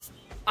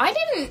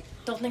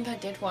don't think I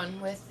did one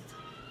with...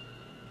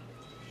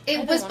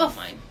 It was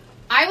before...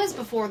 I was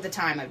before the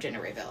time of gender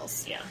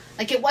reveals. Yeah.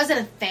 Like, it wasn't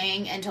a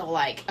thing until,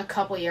 like, a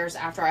couple years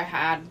after I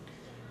had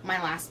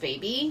my last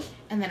baby.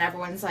 And then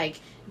everyone's, like,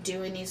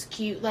 doing these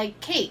cute,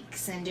 like,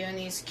 cakes and doing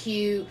these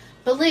cute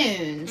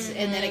balloons. Mm-hmm.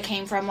 And then it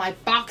came from,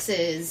 like,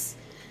 boxes,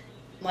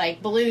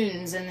 like,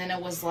 balloons. And then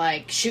it was,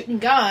 like, shooting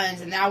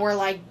guns. And now we're,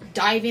 like,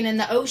 diving in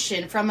the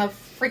ocean from a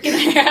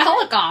freaking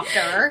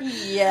helicopter.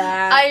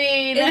 Yeah. I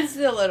mean... It's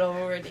a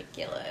little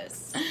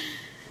ridiculous.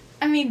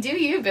 I mean, do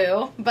you,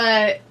 boo?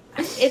 But...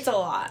 It's a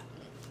lot.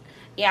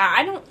 Yeah,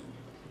 I don't...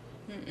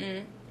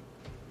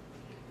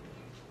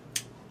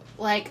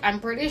 Like, I'm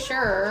pretty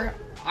sure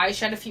I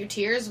shed a few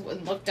tears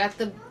and looked at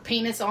the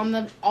penis on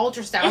the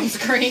ultrasound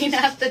screen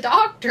at the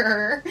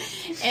doctor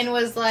and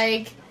was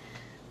like...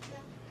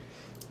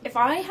 If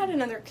I had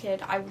another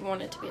kid, I would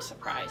want it to be a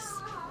surprise.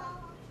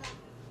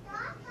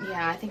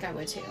 Yeah, I think I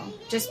would too.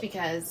 Just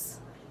because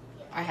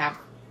I have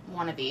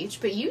one of each,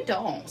 but you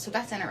don't, so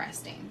that's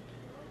interesting.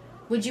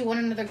 Would you want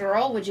another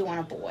girl? Would you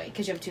want a boy?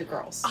 Because you have 2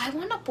 girls. I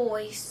want a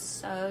boy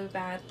so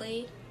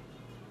badly.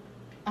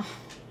 Oh.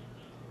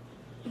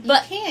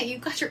 But you can't. You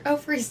got your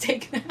ovaries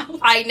taken out.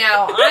 I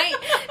know.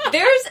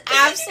 There's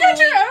absolutely you got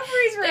your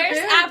ovaries removed,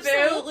 there's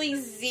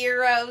absolutely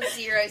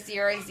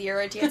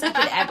zero chance I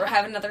could ever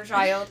have another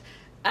child.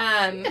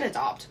 You can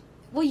adopt.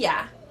 Well,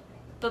 yeah,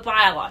 but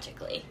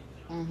biologically.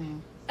 Mm-hmm.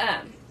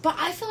 But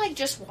I feel like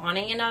just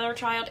wanting another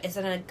child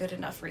isn't a good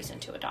enough reason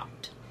to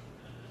adopt.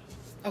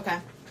 Okay.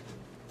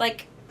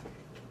 Like,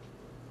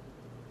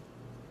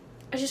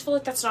 I just feel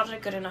like that's not a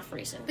good enough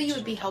reason. But you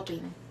would be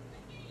helping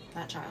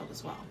that child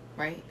as well,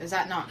 right? Is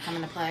that not come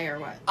into play or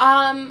what?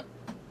 I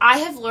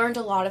have learned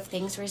a lot of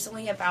things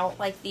recently about,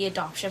 like, the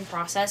adoption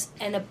process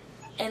and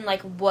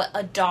like, what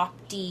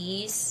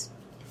adoptees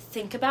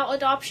think about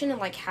adoption and,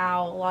 like,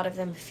 how a lot of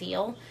them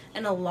feel.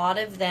 And a lot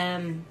of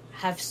them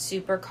have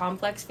super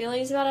complex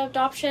feelings about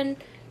adoption.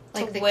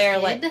 Like the where,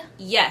 kid? like,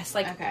 yes,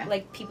 like, okay.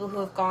 like people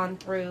who have gone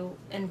through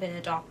and been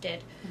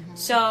adopted. Mm-hmm.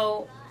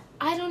 So,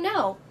 I don't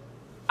know.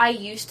 I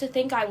used to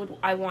think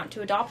I want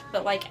to adopt,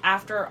 but, like,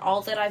 after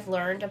all that I've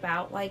learned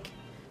about, like,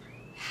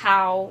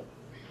 how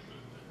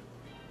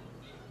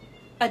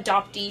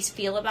adoptees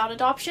feel about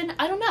adoption,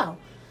 I don't know.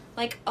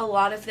 Like, a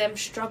lot of them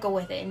struggle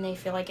with it, and they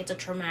feel like it's a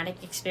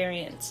traumatic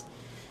experience.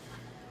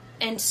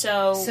 And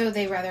so... So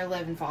they rather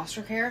live in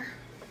foster care?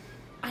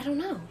 I don't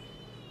know.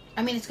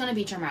 I mean, it's going to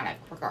be traumatic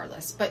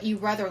regardless, but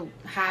you'd rather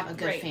have a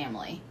good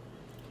family.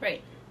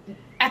 Right.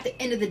 At the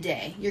end of the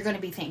day, you're going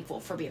to be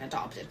thankful for being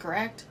adopted,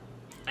 correct?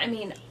 I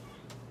mean,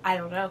 I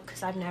don't know,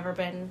 because I've never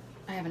been...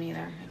 I haven't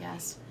either, I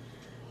guess.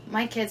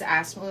 My kids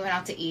asked when we went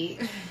out to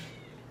eat.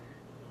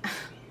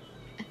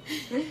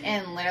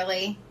 And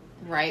literally,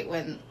 right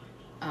when,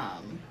 I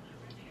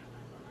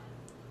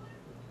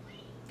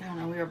don't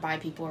know, we were by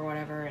people or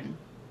whatever, and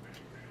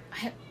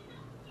I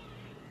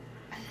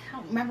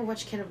don't remember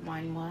which kid of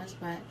mine was,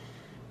 but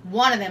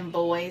one of them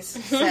boys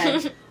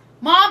said,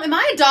 "Mom, am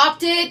I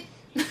adopted?"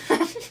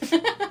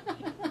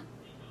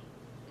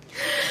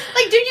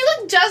 Like, dude, you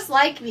look just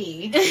like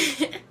me.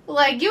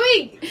 Like,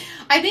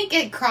 I think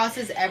it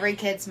crosses every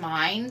kid's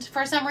mind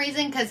for some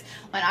reason, because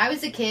when I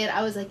was a kid,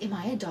 I was like, am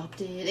I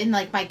adopted? And,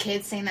 like, my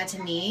kids saying that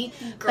to me.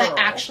 Girl. But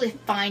actually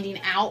finding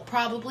out,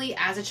 probably,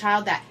 as a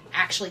child, that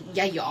actually,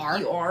 yeah, you are.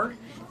 You are?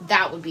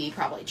 That would be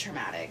probably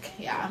traumatic,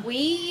 yeah.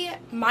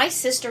 My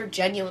sister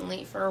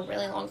genuinely, for a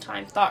really long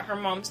time, thought her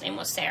mom's name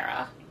was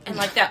Sarah. And,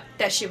 like,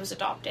 that she was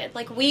adopted.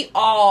 Like, we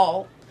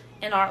all...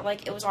 And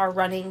it was our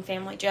running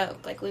family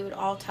joke. Like, we would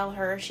all tell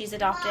her she's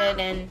adopted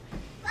and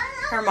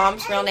her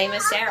mom's real name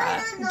is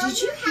Sarah. Did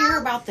you hear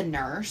about the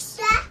nurse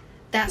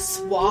that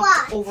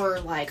swapped over,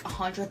 like,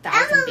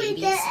 100,000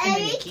 babies in the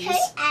NICUs?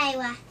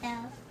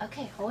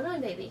 Okay, hold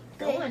on, baby.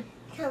 Go on.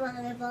 Come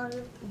on,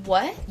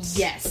 What?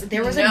 Yes,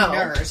 there was a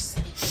nurse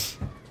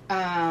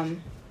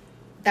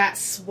that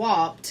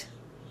swapped...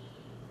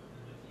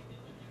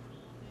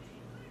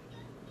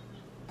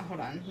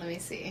 Hold on, let me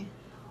see.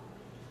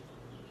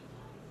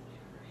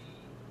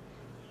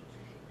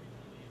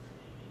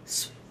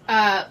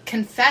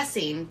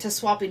 Confessing to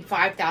swapping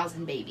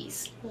 5,000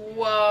 babies.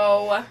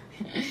 Whoa.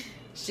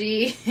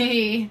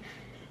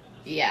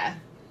 Yeah,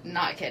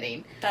 not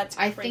kidding. That's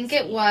crazy. I think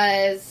it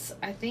was,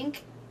 I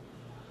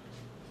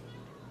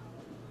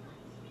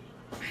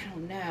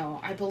don't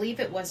know. I believe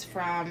it was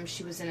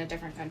she was in a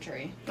different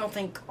country. Oh,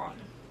 thank God.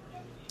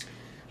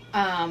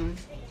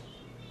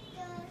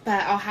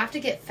 But I'll have to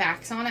get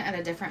facts on it at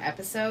a different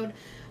episode,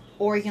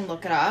 or you can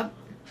look it up.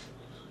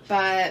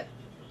 But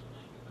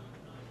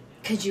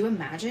could you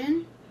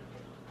imagine?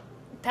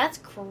 That's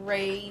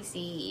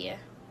crazy.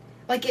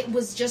 Like, it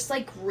was just,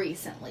 like,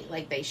 recently.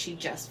 Like, she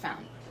just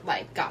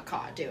got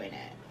caught doing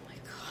it. Oh, my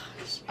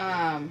gosh.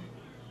 I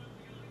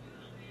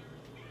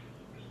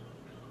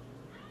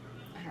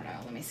don't know.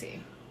 Let me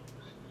see.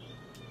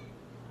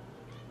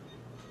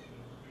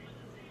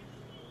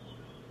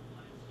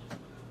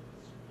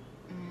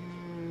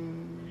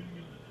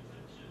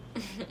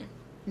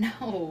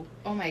 No.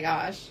 Oh, my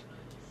gosh.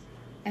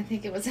 I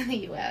think it was in the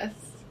U.S.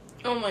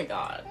 Oh my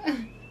god.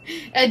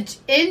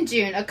 In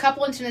June, a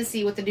couple in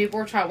Tennessee with a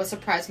newborn child was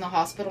surprised when the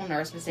hospital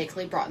nurse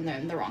mistakenly brought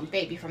them the wrong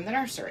baby from the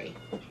nursery.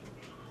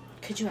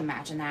 Could you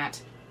imagine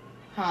that?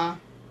 Huh?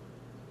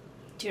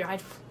 Dude,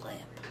 I'd flip.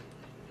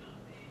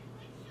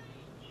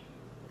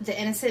 The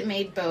incident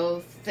made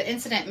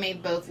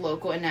both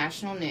local and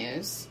national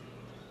news.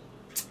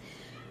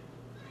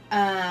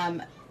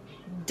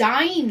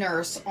 Dying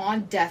nurse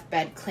on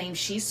deathbed claims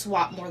she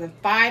swapped more than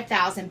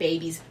 5,000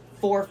 babies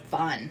for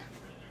fun.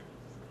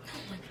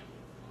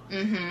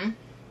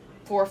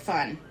 For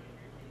fun.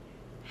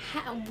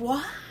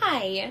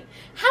 Why?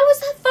 How was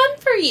that fun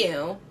for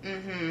you?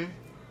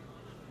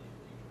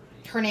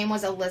 Her name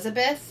was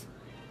Elizabeth.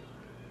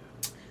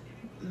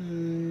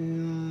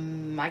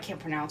 I can't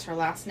pronounce her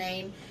last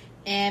name.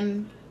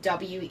 Mwewa.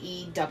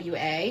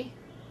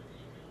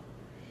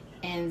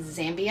 In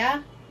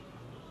Zambia.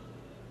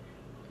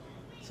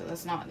 So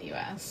that's not in the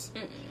U.S.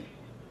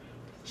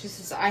 She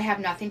says, I have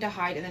nothing to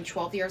hide. In the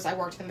 12 years I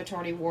worked in the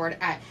maternity ward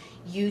at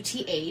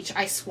UTH,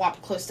 I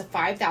swapped close to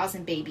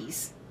 5,000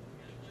 babies.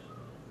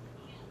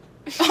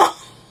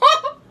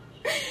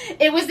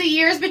 It was the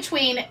years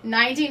between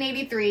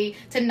 1983 to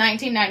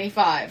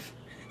 1995.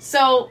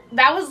 So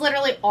that was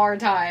literally our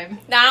time.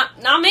 Not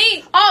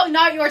me. Oh,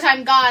 not your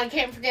time. God, I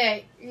can't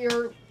forget.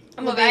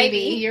 I'm a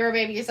baby. You're a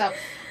baby yourself.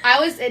 I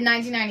was in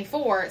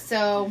 1994,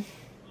 so...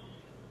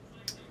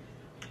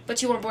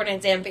 But you weren't born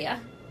in Zambia.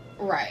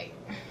 Right.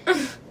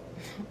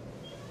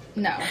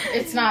 No,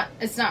 it's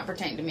not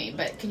pertaining to me,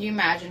 but can you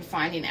imagine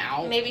finding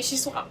out? Maybe she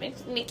swapped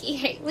Nikki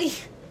Haley.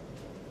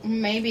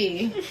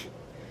 Maybe.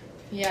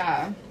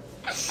 Yeah.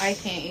 I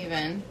can't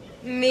even.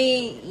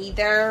 Me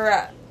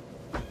either.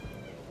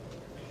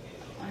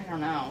 I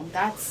don't know.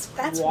 That's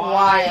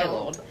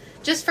wild.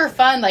 Just for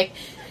fun, like,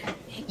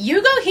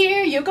 you go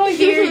here, you go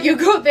here, you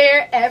go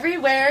there,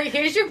 everywhere.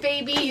 Here's your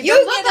baby. You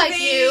don't look like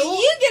you.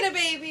 You get a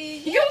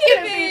baby. You get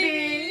a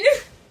baby.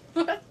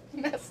 What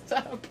messed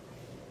up?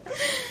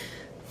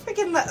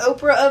 Freaking the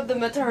Oprah of the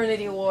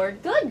maternity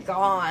ward. Good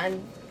God.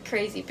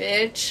 Crazy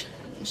bitch.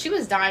 She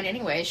was dying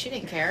anyway. She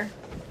didn't care.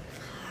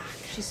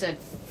 She said,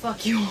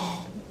 fuck you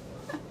all.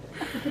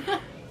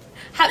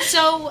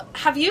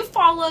 Have you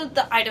followed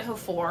the Idaho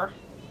 4?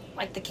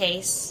 Like, the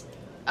case?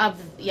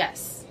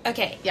 Yes.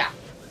 Okay. Yeah.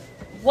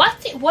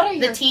 What are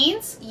your... The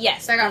teens?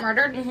 Yes. That got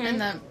murdered?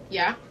 Mm-hmm.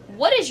 Yeah.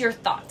 What is your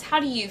thoughts? How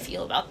do you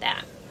feel about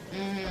that?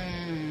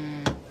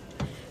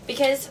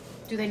 Because...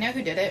 Do they know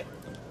who did it?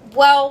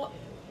 Well,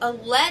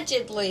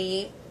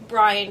 allegedly,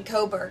 Brian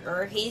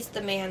Koberger, he's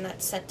the man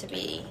that's set to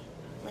be,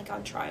 like,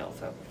 on trial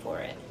for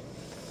it.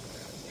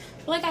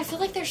 Like, I feel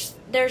like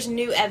there's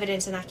new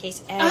evidence in that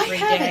case every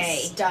day. I haven't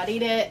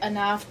studied it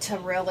enough to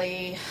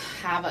really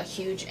have a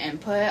huge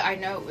input. I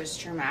know it was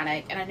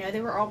traumatic, and I know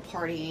they were all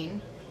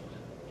partying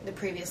the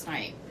previous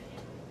night.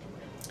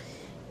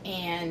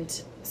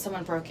 And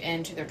someone broke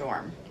into their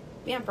dorm.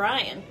 Yeah,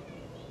 Brian.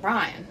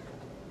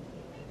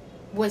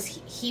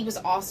 He was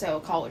also a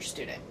college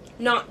student.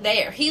 Not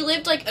there. He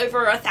lived, like,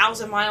 over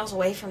 1,000 miles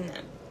away from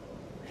them.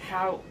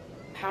 How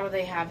do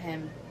they have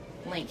him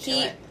linked to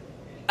it?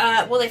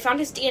 Well, they found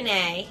his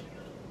DNA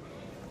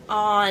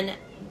on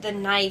the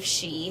knife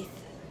sheath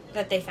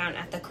that they found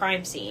at the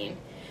crime scene.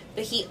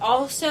 But he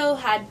also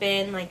had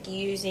been, like,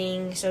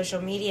 using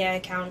social media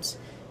accounts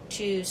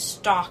to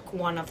stalk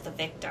one of the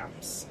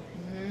victims.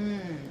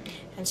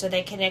 And so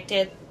they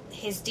connected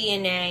his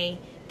DNA.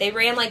 They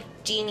ran, like,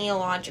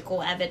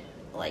 genealogical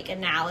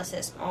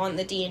analysis on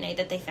the DNA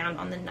that they found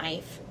on the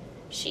knife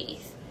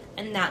sheath.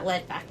 And that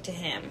led back to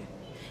him.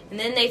 And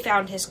then they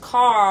found his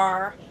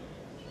car,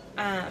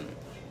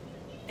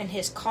 and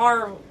his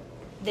car,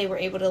 they were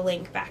able to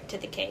link back to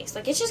the case.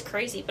 Like, it's just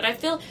crazy.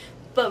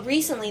 But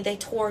recently they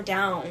tore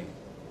down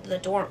the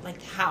dorm, like,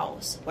 the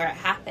house where it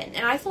happened.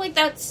 And I feel like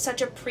that's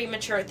such a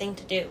premature thing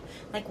to do.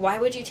 Like, why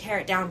would you tear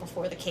it down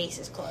before the case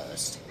is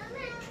closed?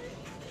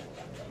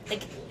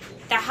 Like,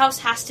 that house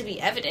has to be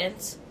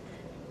evidence.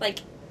 Like,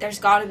 there's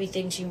gotta be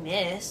things you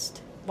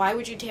missed. Why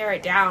would you tear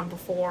it down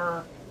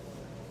before,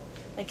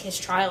 like, his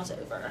trial's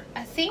over?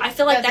 I feel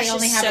like that's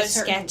just so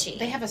sketchy.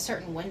 They have a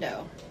certain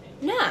window.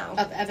 No.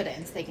 Of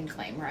evidence they can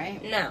claim,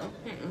 right? No.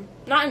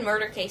 Not in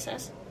murder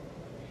cases.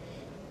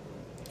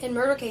 In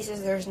murder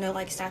cases, there's no,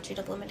 like, statute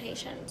of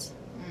limitations.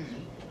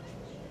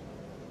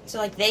 So,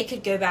 like, they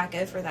could go back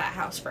over that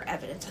house for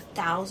evidence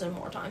 1,000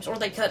 more times. Or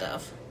they could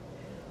have.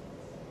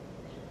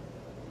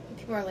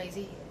 People are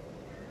lazy.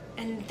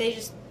 And they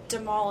just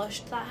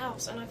demolished that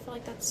house. And I feel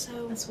like that's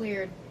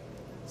weird.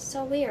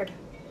 So weird.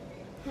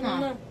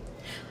 I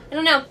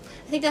don't know.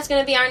 I think that's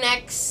going to be our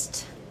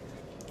next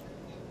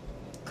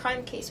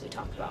crime case we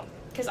talk about.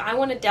 Because I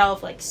want to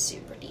delve, like,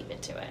 super deep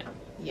into it.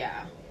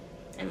 Yeah.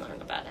 And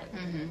learn about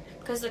it.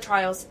 Because the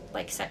trial's,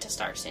 like, set to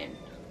start soon.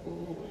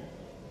 Ooh.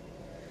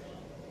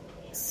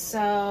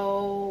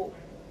 So,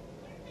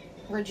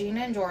 Regina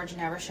and George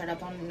never showed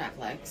up on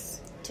Netflix.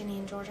 Denny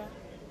and Georgia.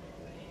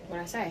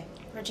 What'd I say?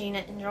 Regina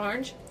and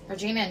George.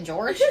 Regina and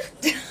George?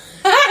 Did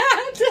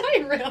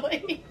I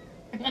really?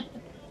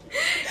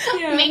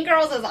 Yeah. Mean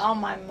Girls is on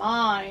my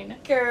mind.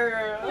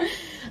 Girl.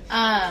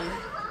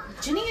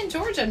 Ginny and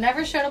Georgia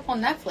never showed up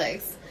on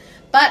Netflix.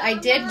 But I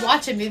did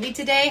watch a movie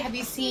today. Have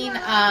you seen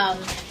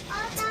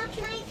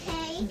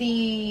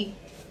the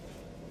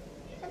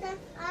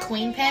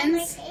Queen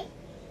Pins?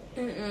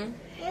 Mm-mm.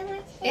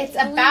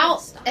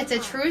 It's a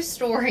true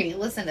story.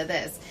 Listen to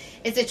this.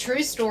 It's a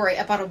true story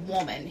about a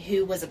woman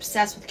who was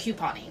obsessed with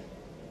couponing.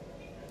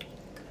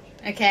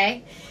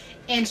 Okay?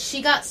 And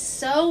she got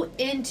so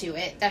into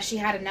it that she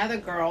had another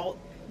girl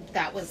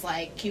that was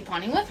like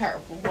couponing with her.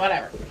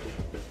 Whatever.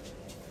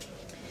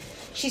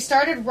 She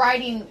started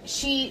writing,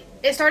 she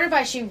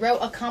wrote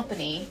a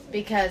company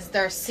because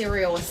their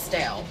cereal was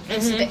stale.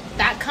 And so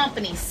that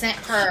company sent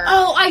her...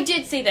 Oh, I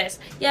did see this.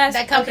 Yes.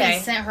 That company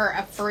sent her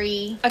a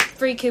free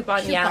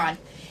coupon, yeah.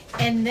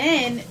 And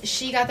then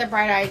she got the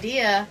bright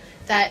idea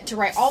that to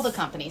write all the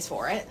companies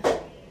for it.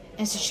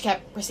 And so she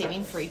kept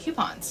receiving free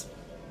coupons.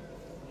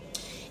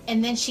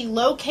 And then she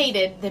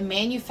located the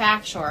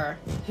manufacturer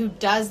who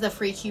does the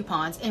free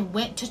coupons and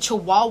went to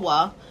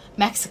Chihuahua,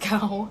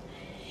 Mexico,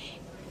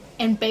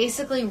 and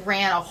basically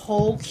ran a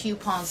whole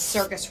coupon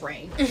circus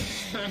ring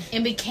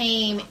and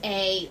became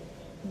a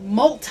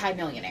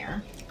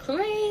multi-millionaire.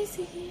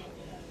 Crazy.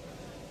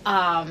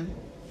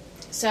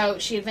 So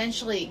she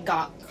eventually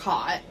got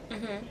caught.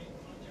 Mm-hmm.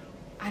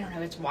 I don't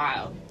know, it's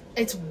wild.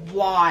 It's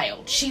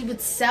wild. She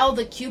would sell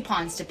the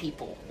coupons to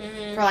people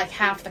for like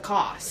half the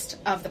cost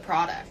of the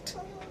product.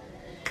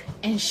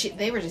 And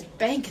they were just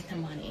banking the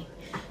money.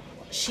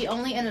 She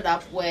only ended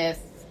up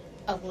with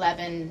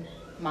 11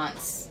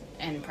 months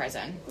in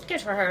prison.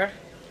 Good for her.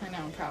 I know,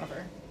 I'm proud of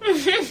her.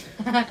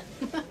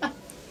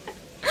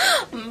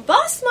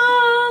 Boss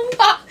mom!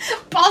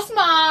 Boss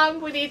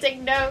mom! We need to take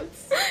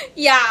notes.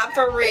 Yeah,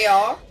 for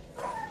real.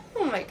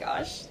 Oh my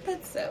gosh,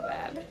 that's so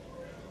bad.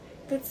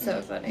 That's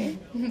so funny.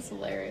 It's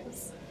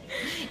hilarious.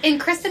 And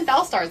Kristen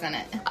Bell stars in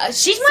it.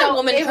 She's my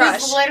woman crush.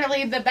 It was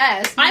literally the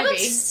best movie. I'm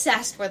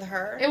obsessed with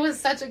her. It was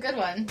such a good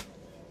one.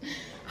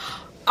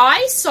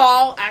 I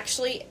saw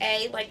actually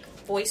a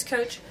voice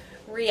coach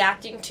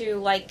reacting to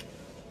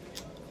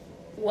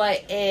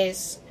what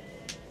is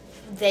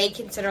they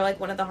consider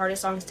one of the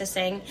hardest songs to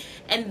sing,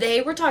 and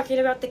they were talking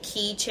about the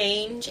key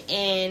change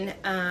in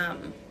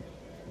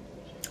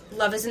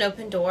Love is an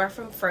Open Door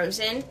from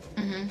Frozen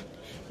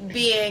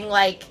being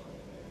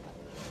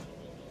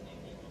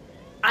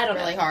I don't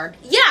know. Really hard.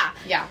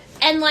 Yeah.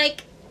 And I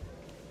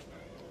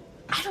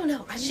don't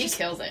know. She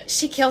kills it.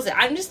 She kills it.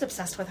 I'm just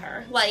obsessed with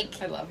her.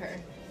 I love her.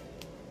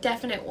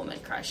 Definite woman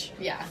crush.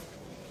 Yeah.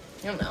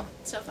 I don't know.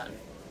 So fun.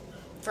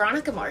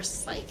 Veronica Mars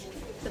is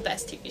the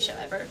best TV show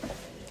ever.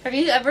 Have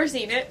you ever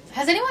seen it?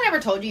 Has anyone ever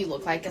told you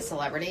look like a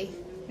celebrity?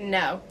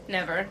 No,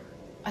 never.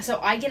 So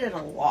I get it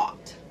a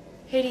lot.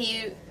 Who do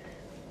you...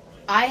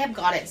 I have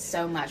got it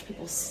so much.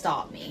 People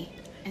stop me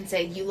and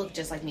say, you look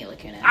just like Mila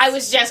Kunis. I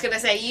was just going to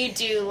say, you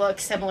do look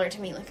similar to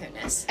Mila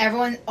Kunis.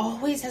 Everyone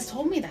always has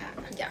told me that.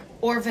 Yeah.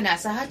 Or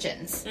Vanessa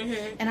Hudgens.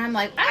 Mm-hmm. And I'm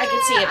like, I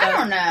can see it both. I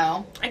don't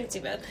know. I can see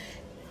both.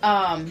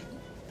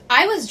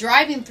 I was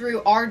driving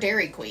through our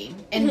Dairy Queen,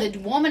 and the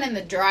woman in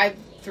the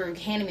drive-thru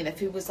handing me the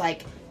food was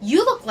like,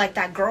 you look like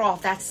that girl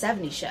off That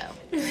 70s Show.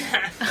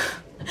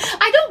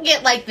 I don't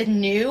get the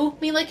new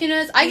Mila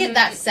Kunis. I get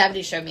that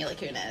 70s Show Mila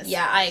Kunis.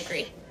 Yeah, I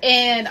agree.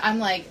 And I'm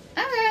like,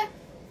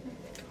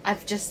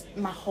 I've just,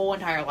 my whole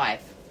entire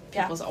life,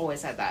 people's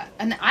always said that.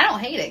 And I don't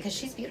hate it, because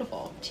she's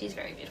beautiful. She's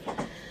very beautiful.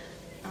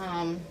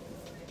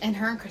 And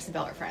her and Kristen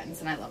Bell are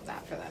friends, and I love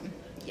that for them.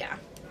 Yeah.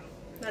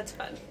 That's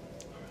fun.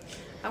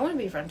 I want to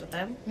be friends with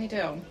them. Me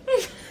too.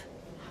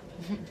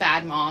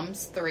 Bad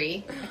Moms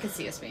 3. I could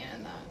see us being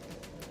in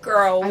that.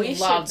 Girl, I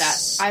love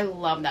that. I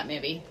love that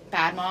movie.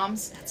 Bad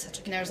Moms. That's such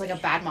a good And there's a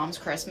Bad Moms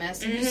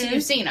Christmas. Mm-hmm.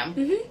 You've seen them.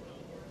 Mm-hmm.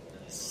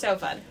 So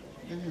fun.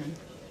 Mm-hmm.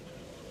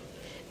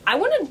 I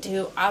want to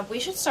do... we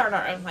should start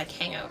our own,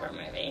 hangover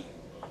movie.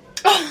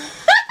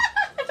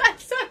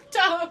 That's so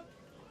dumb.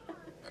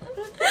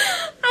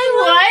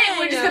 I love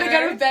We're just going to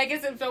go to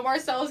Vegas and film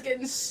ourselves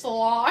getting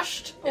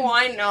sloshed?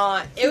 Why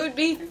not? It would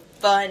be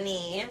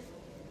funny.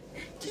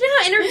 Do you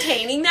know how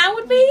entertaining that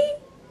would be?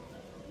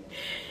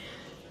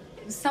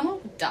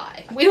 Someone would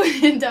die. We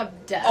would end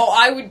up dead. Oh,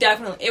 I would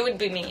definitely. It would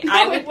be me. No,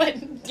 I would. it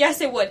wouldn't. Yes,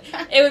 it would.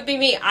 It would be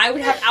me. I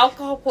would have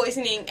alcohol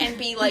poisoning and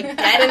be dead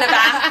in a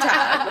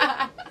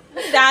bathtub.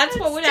 That's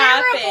what would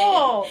happen.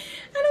 Terrible.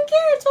 I don't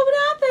care. It's what would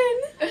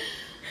happen.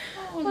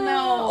 Oh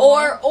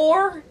no.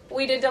 Or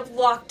we'd end up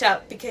locked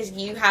up because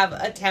you have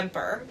a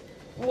temper.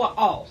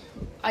 Well,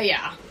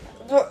 yeah.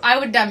 I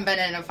would have been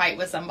in a fight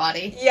with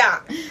somebody. Yeah.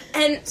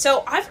 And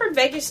so I've heard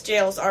Vegas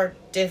jails are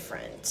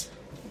different.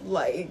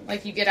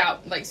 Like you get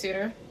out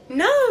sooner?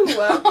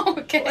 No.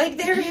 Okay.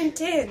 They're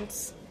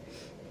intense.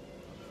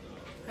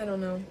 I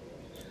don't know.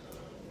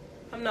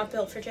 I'm not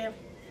built for jail.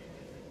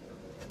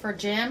 For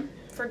gym?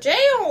 For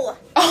jail!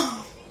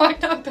 Oh, I'm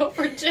not built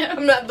for gym.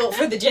 I'm not built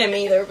for the gym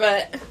either,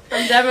 but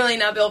I'm definitely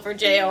not built for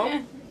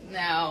jail.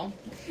 No,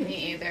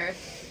 me either.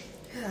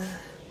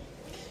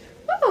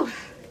 Woo!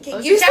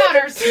 Close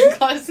encounters.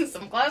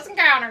 Some close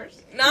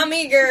encounters. Not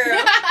me, girl.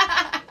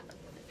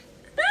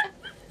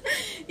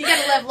 You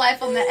gotta live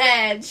life on the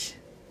edge.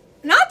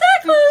 Not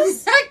that close.